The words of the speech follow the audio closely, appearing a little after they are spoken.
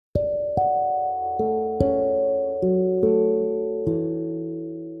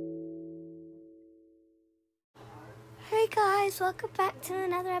welcome back to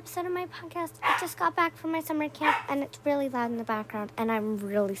another episode of my podcast. I just got back from my summer camp, and it's really loud in the background, and I'm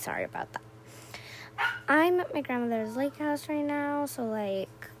really sorry about that. I'm at my grandmother's lake house right now, so,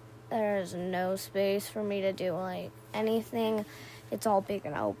 there's no space for me to do, anything. It's all big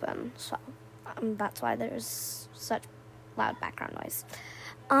and open, so that's why there's such loud background noise.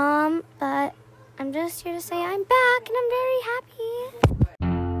 But I'm just here to say I'm back, and I'm very happy.